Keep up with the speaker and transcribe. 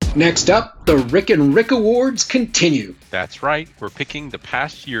Next up, the Rick and Rick Awards continue. That's right, we're picking the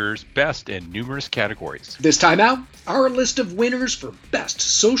past year's best in numerous categories. This time out, our list of winners for best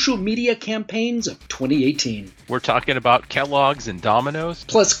social media campaigns of 2018. We're talking about Kellogg's and Domino's,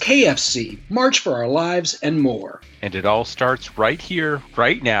 plus KFC, March for Our Lives, and more. And it all starts right here,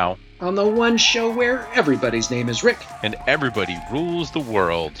 right now, on the one show where everybody's name is Rick. And everybody rules the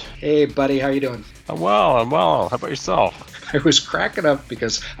world. Hey, buddy, how you doing? I'm well. How about yourself? I was cracking up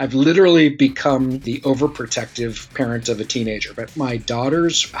because I've literally become the overprotective parent of a teenager. But my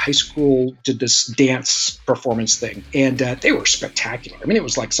daughter's high school did this dance performance thing, and they were spectacular. I mean, it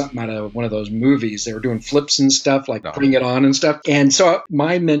was like something out of one of those movies. They were doing flips and stuff, like putting it on and stuff. And so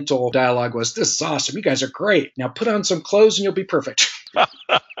my mental dialogue was, this is awesome. You guys are great. Now put on some clothes and you'll be perfect.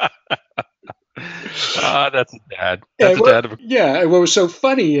 That's a dad. That's a dad. Yeah, and what was so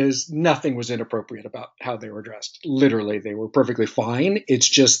funny is nothing was inappropriate about how they were dressed. Literally, they were perfectly fine. It's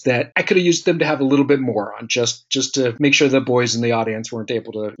just that I could have used them to have a little bit more on, just to make sure the boys in the audience weren't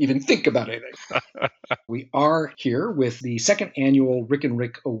able to even think about anything. We are here with the second annual Rick and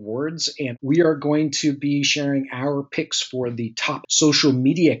Rick Awards, and we are going to be sharing our picks for the top social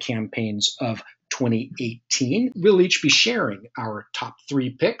media campaigns of 2018. We'll each be sharing our top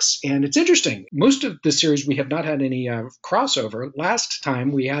 3 picks, and it's interesting. Most of the series we have not had any crossover. Last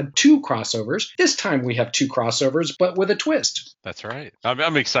time we had 2 crossovers. This time we have 2 crossovers, but with a twist. That's right.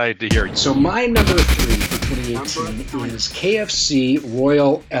 I'm excited to hear you. So my number 3 for 2018 is KFC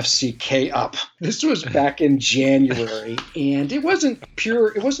Royal FCK Up. This was back in January, and it wasn't a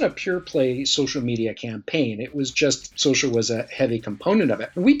pure play social media campaign. It was just social was a heavy component of it.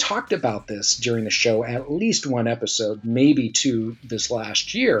 We talked about this during the show, at least one episode, maybe 2 this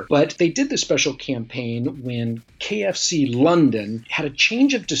last year. But they did this special campaign when KFC London had a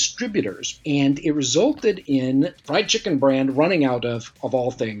change of distributors, and it resulted in fried chicken brand running out of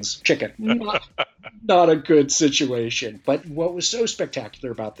all things, chicken. Not a good situation. But what was so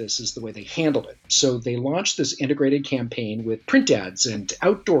spectacular about this is the way they handled it. So they launched this integrated campaign with print ads and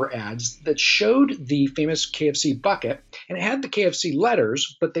outdoor ads that showed the famous KFC bucket, and it had the KFC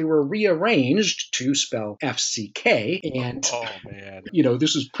letters, but they were rearranged to spell FCK. And,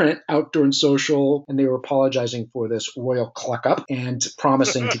 this was print, outdoor, and social, and they were apologizing for this royal cluck up and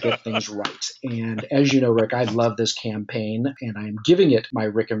promising to get things right. And as you know, Rick, I love this campaign, and I'm giving it my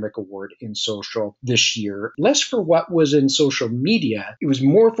Rick and Rick Award in social this year. Less for what was in social media. It was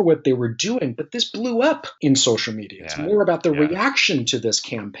more for what they were doing, but this blew up in social media. It's more about the reaction to this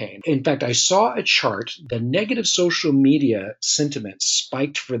campaign. In fact, I saw a chart. The negative social media sentiment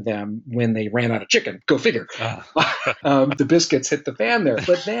spiked for them when they ran out of chicken. Go figure. The biscuits hit the fan there.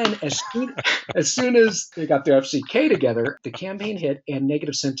 But then as soon as they got their FCK together, the campaign hit and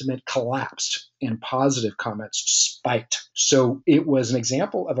negative sentiment collapsed and positive comments spiked. So it was an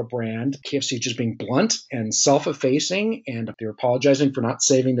example of a brand, KFC, just being blunt and self-effacing, and they were apologizing for not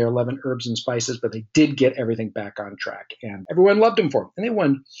saving their 11 herbs and spices, but they did get everything back on track. And everyone loved them for it. And they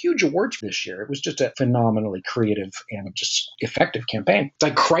won huge awards this year. It was just a phenomenally creative and just effective campaign. It's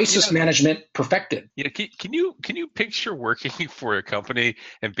like crisis management perfected. Can you picture working for a company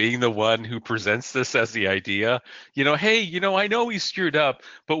and being the one who presents this as the idea? Hey, I know we screwed up,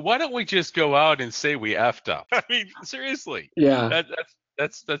 but why don't we just go out and say we effed up? I mean, seriously. Yeah.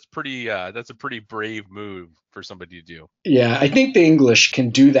 That's a pretty brave move for somebody to do. Yeah, I think the English can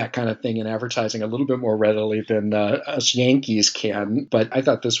do that kind of thing in advertising a little bit more readily than us Yankees can. But I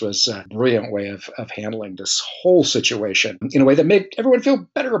thought this was a brilliant way of handling this whole situation in a way that made everyone feel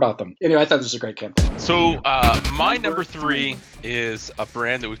better about them. Anyway, I thought this was a great campaign. So my number 3 is a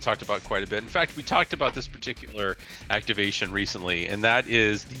brand that we've talked about quite a bit. In fact, we talked about this particular activation recently, and that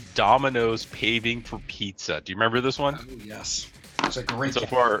is the Domino's Paving for Pizza. Do you remember this one? Oh, yes. It's a great So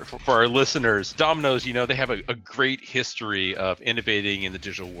for our listeners, Domino's, they have a great history of innovating in the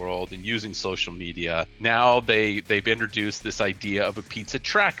digital world and using social media. Now they've introduced this idea of a pizza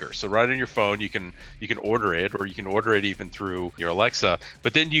tracker. So right on your phone, you can order it, or you can order it even through your Alexa.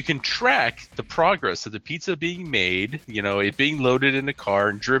 But then you can track the progress of the pizza being made, it being loaded in a car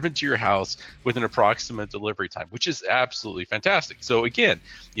and driven to your house with an approximate delivery time, which is absolutely fantastic. So again,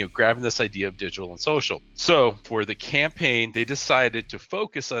 grabbing this idea of digital and social. So for the campaign, they decided to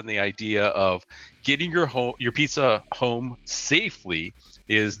focus on the idea of getting your pizza home safely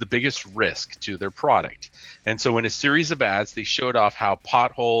is the biggest risk to their product. And so in a series of ads, they showed off how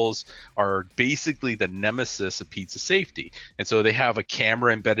potholes are basically the nemesis of pizza safety. And so they have a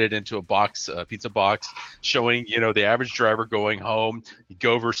camera embedded into a box, a pizza box, showing, the average driver going home. You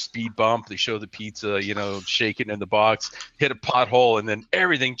go over a speed bump, they show the pizza, shaking in the box, hit a pothole, and then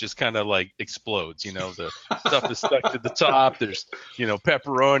everything just kind of like explodes. The stuff is stuck to the top. There's,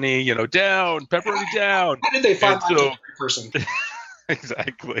 pepperoni, pepperoni down. How did they find that person?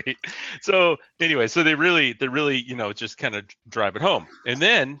 Exactly. So anyway, so they really, just kind of drive it home. And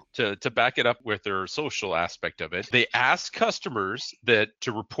then to back it up with their social aspect of it, they ask customers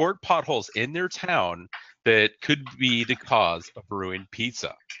to report potholes in their town that could be the cause of ruined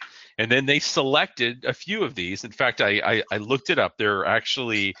pizza. And then they selected a few of these. In fact, I looked it up. There are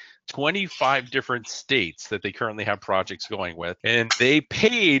actually 25 different states that they currently have projects going with, and they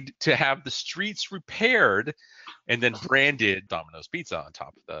paid to have the streets repaired and then branded Domino's Pizza on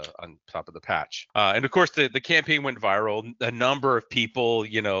top of the patch. And of course, the campaign went viral. A number of people,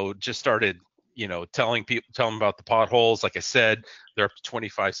 just started, telling them about the potholes. Like I said, there are up to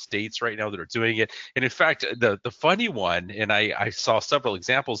 25 states right now that are doing it. And in fact, the funny one, and I saw several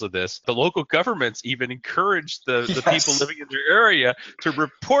examples of this, the local governments even encouraged the people living in their area to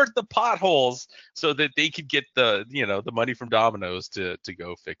report the potholes so that they could get the money from Domino's to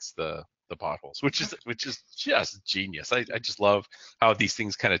go fix the potholes, which is just genius. I just love how these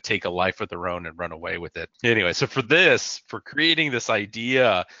things kind of take a life of their own and run away with it. Anyway, so for creating this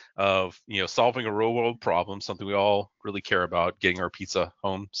idea of solving a real world problem, something we all really care about, getting our pizza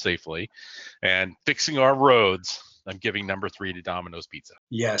home safely and fixing our roads, I'm giving number 3 to Domino's Pizza.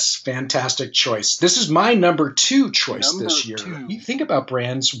 Yes, fantastic choice. This is my number 2 choice this year. You think about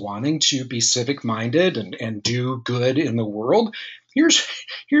brands wanting to be civic minded and do good in the world. Here's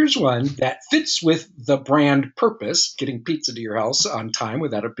one that fits with the brand purpose, getting pizza to your house on time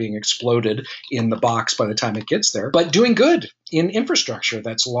without it being exploded in the box by the time it gets there, but doing good in infrastructure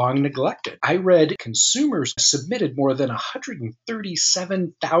that's long neglected. I read consumers submitted more than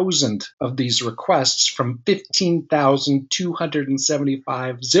 137,000 of these requests from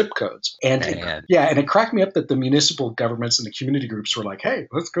 15,275 zip codes. And it cracked me up that the municipal governments and the community groups were like, hey,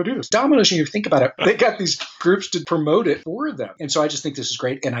 let's go do this. Domino's, you think about it, they got these groups to promote it for them. And so I just think this is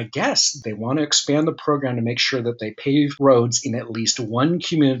great. And I guess they want to expand the program to make sure that they pave roads in at least one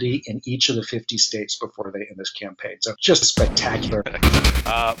community in each of the 50 states before they end this campaign. So just spectacular.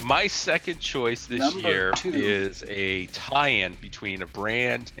 My second choice this year is a tie-in between a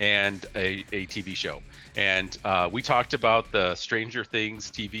brand and a TV show. And we talked about the Stranger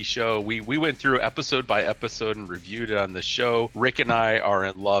Things TV show. We went through episode by episode and reviewed it on the show. Rick and I are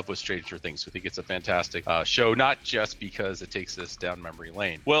in love with Stranger Things. We think it's a fantastic show, not just because it takes us down memory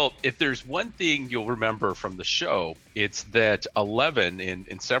lane. Well, if there's one thing you'll remember from the show, it's that Eleven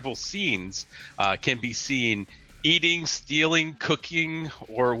in several scenes can be seen eating, stealing, cooking,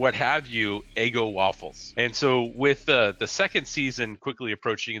 or what have you, Eggo waffles. And so with the second season quickly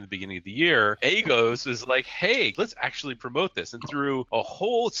approaching in the beginning of the year, Eggo's is like, hey, let's actually promote this. And through a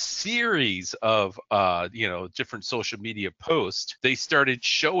whole series of different social media posts, they started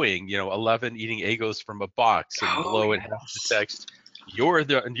showing, Eleven eating Eggo's from a box, and below it has the text, you're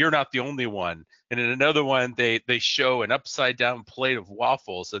not the only one. And in another one, they show an upside down plate of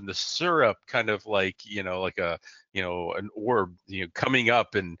waffles and the syrup kind of like, like an orb, coming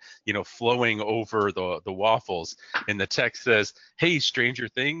up and, flowing over the waffles. And the text says, hey, Stranger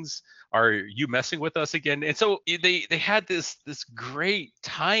Things, are you messing with us again? And so they had this great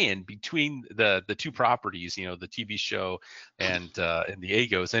tie-in between the two properties, the TV show and the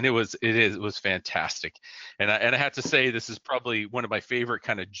Eggos, and it was fantastic. And I have to say, this is probably one of my favorite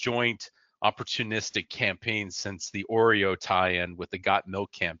kind of joint opportunistic campaigns since the Oreo tie-in with the Got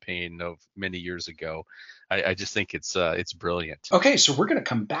Milk campaign of many years ago. I just think it's brilliant. Okay, so we're going to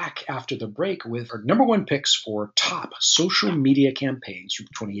come back after the break with our number 1 picks for top social media campaigns from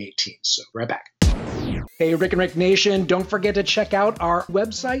 2018. So right back. Hey, Rick and Rick Nation, don't forget to check out our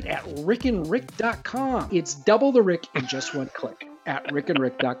website at rickandrick.com. It's double the Rick in just one click at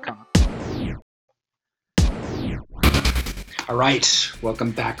rickandrick.com. All right,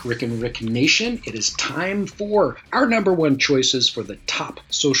 welcome back, Rick and Rick Nation. It is time for our number 1 choices for the top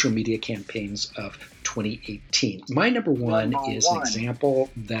social media campaigns of 2018. My number 1 is an example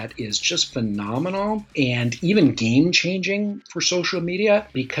that is just phenomenal and even game-changing for social media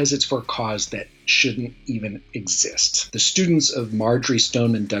because it's for a cause that shouldn't even exist. The students of Marjory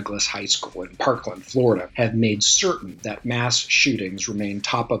Stoneman Douglas High School in Parkland, Florida, have made certain that mass shootings remain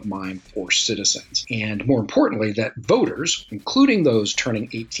top of mind for citizens. And more importantly, that voters, including those turning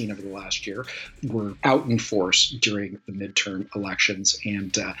 18 over the last year, were out in force during the midterm elections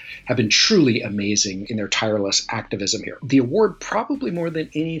and have been truly amazing in their tireless activism here. The award, probably more than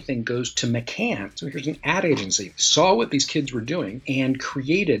anything, goes to McCann. So here's an ad agency, saw what these kids were doing and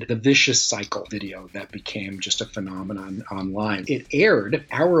created the Vicious Cycle video that became just a phenomenon online. It aired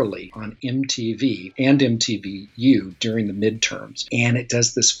hourly on MTV and MTVU during the midterms, and it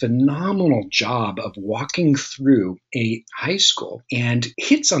does this phenomenal job of walking through a high school and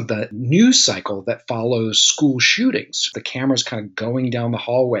hits on the news cycle that follows school shootings. The camera's kind of going down the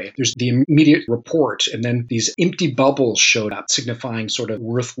hallway. There's the immediate report, and then these empty bubbles showed up, signifying sort of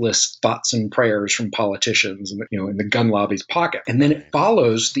worthless thoughts and prayers from politicians, in the gun lobby's pocket. And then it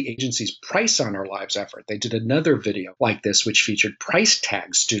follows the agency's Price on Our Lives effort. They did another video like this, which featured price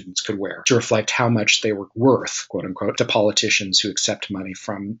tags students could wear to reflect how much they were worth, quote unquote, to politicians who accept money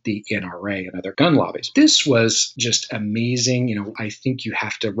from the NRA and other gun lobbies. This was just amazing. I think you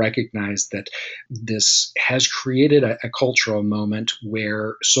have to recognize that this has created a cultural moment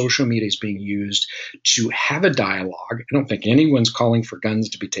where social media is being used to have a dialogue. I don't think anyone's calling for guns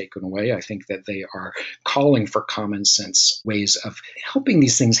to be taken away. I think that they are calling for common sense ways of helping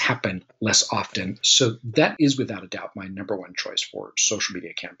these things happen less often. So that is without a doubt my number one choice for social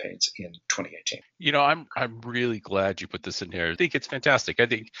media campaigns in 2018. I'm really glad you put this in here. I think it's fantastic. I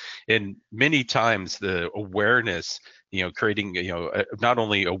think in many times the awareness, creating, not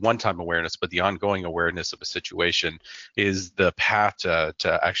only a one-time awareness, but the ongoing awareness of a situation is the path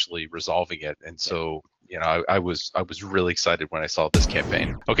to actually resolving it. And so, I was really excited when I saw this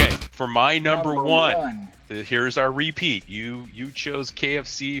campaign. Okay, for my number one, here's our repeat. You chose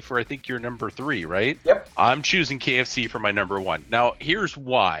KFC for, I think, your number 3, right? Yep. I'm choosing KFC for my number 1. Now, here's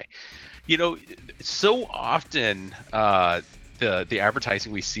why. So often the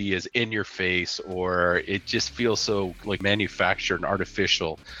advertising we see is in your face, or it just feels so like manufactured and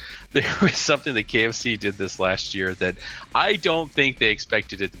artificial. There was something that KFC did this last year that I don't think they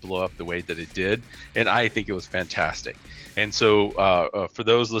expected it to blow up the way that it did, and I think it was fantastic. And so for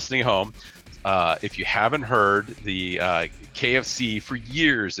those listening home, if you haven't heard, the KFC for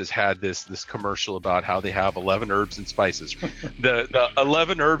years has had this commercial about how they have 11 herbs and spices. The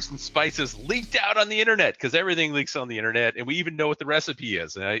 11 herbs and spices leaked out on the internet, because everything leaks on the internet, and we even know what the recipe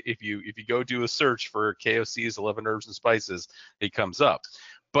is. And if you go do a search for KFC's 11 herbs and spices, it comes up.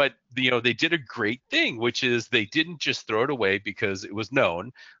 But they did a great thing, which is they didn't just throw it away because it was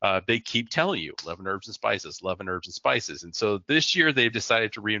known. They keep telling you 11 herbs and spices, 11 herbs and spices. And so this year they've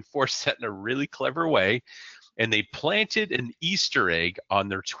decided to reinforce that in a really clever way. And they planted an Easter egg on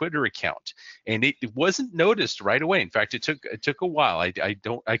their Twitter account, and it wasn't noticed right away. In fact, it took a while.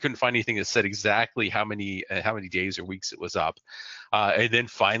 I couldn't find anything that said exactly how many days or weeks it was up. And then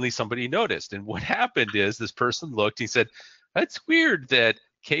finally somebody noticed. And what happened is this person looked. He said, "That's weird that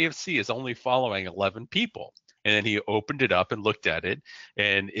KFC is only following 11 people." And then he opened it up and looked at it,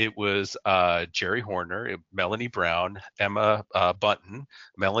 and it was Jerry Horner, Melanie Brown, Emma Bunton,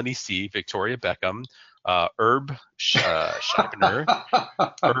 Melanie C., Victoria Beckham, Herb Scheibner,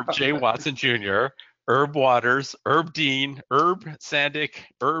 Herb J. Watson Jr., Herb Waters, Herb Dean, Herb Sandick,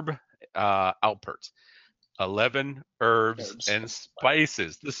 Herb Alpert. 11 herbs and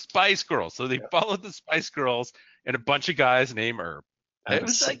spices. The Spice Girls. So they followed the Spice Girls and a bunch of guys named Herb. It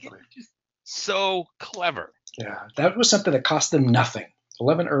was just so clever. Yeah, that was something that cost them nothing.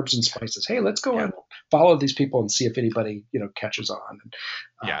 11 herbs and spices. Hey, let's go and follow these people and see if anybody, catches on.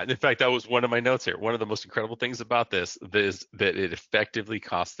 Yeah, in fact, that was one of my notes here. One of the most incredible things about this is that it effectively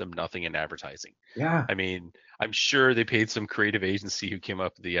cost them nothing in advertising. Yeah. I mean, I'm sure they paid some creative agency who came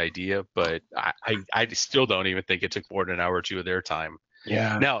up with the idea, but I still don't even think it took more than an hour or two of their time.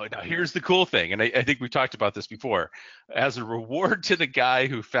 Yeah. Now here's the cool thing, and I think we've talked about this before. As a reward to the guy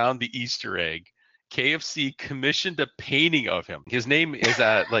who found the Easter egg, KFC commissioned a painting of him. His name is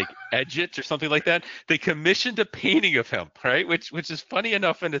like Edgett or something like that. They commissioned a painting of him, right? Which is funny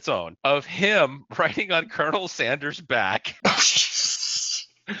enough in its own, of him riding on Colonel Sanders' back.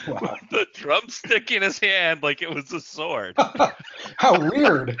 Wow. With the drumstick in his hand like it was a sword. How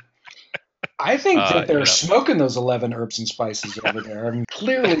weird. I think that they're smoking those 11 herbs and spices over there. I mean,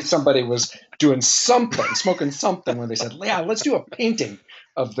 clearly somebody was doing something, smoking something when they said, yeah, let's do a painting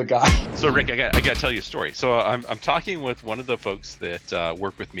of the guy. So Rick, I got to tell you a story. So I'm talking with one of the folks that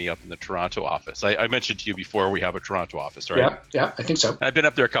work with me up in the Toronto office. I mentioned to you before we have a Toronto office, right? Yeah, I think so. I've been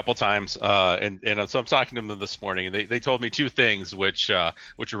up there a couple times, and so I'm talking to them this morning, and they told me two things which are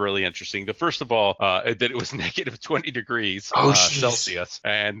really interesting. The first of all, that it was negative 20 degrees Celsius,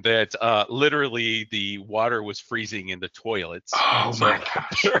 and that literally the water was freezing in the toilets. Oh my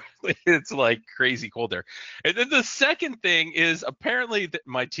gosh! It's like crazy cold there. And then the second thing is apparently that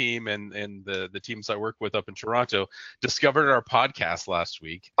my team and the teams I work with up in Toronto discovered our podcast last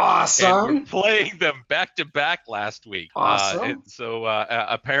week. Awesome. And we're playing them back to back last week. Awesome. And so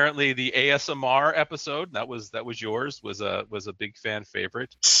apparently the ASMR episode that was yours was a big fan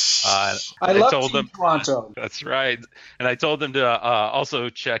favorite. I love told them Toronto. That's right. And I told them to also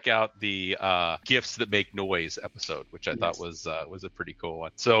check out the Gifts That Make Noise episode, which I thought was a pretty cool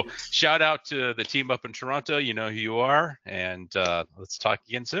one. So shout out to the team up in Toronto. You know who you are. And let's talk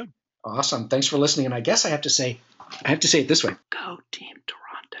again soon. Awesome. Thanks for listening. And I guess I have to say it this way. Go Team Toronto.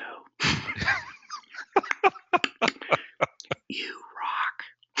 You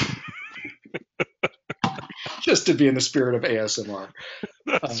rock. Just to be in the spirit of ASMR.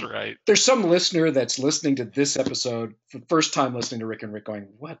 That's right. There's some listener that's listening to this episode for the first time listening to Rick and Rick going,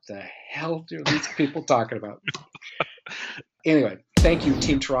 what the hell are these people talking about? Anyway, thank you,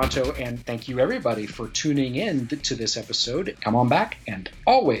 Team Toronto, and thank you, everybody, for tuning in to this episode. Come on back and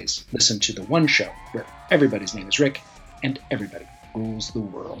always listen to the one show where everybody's name is Rick and everybody rules the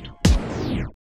world.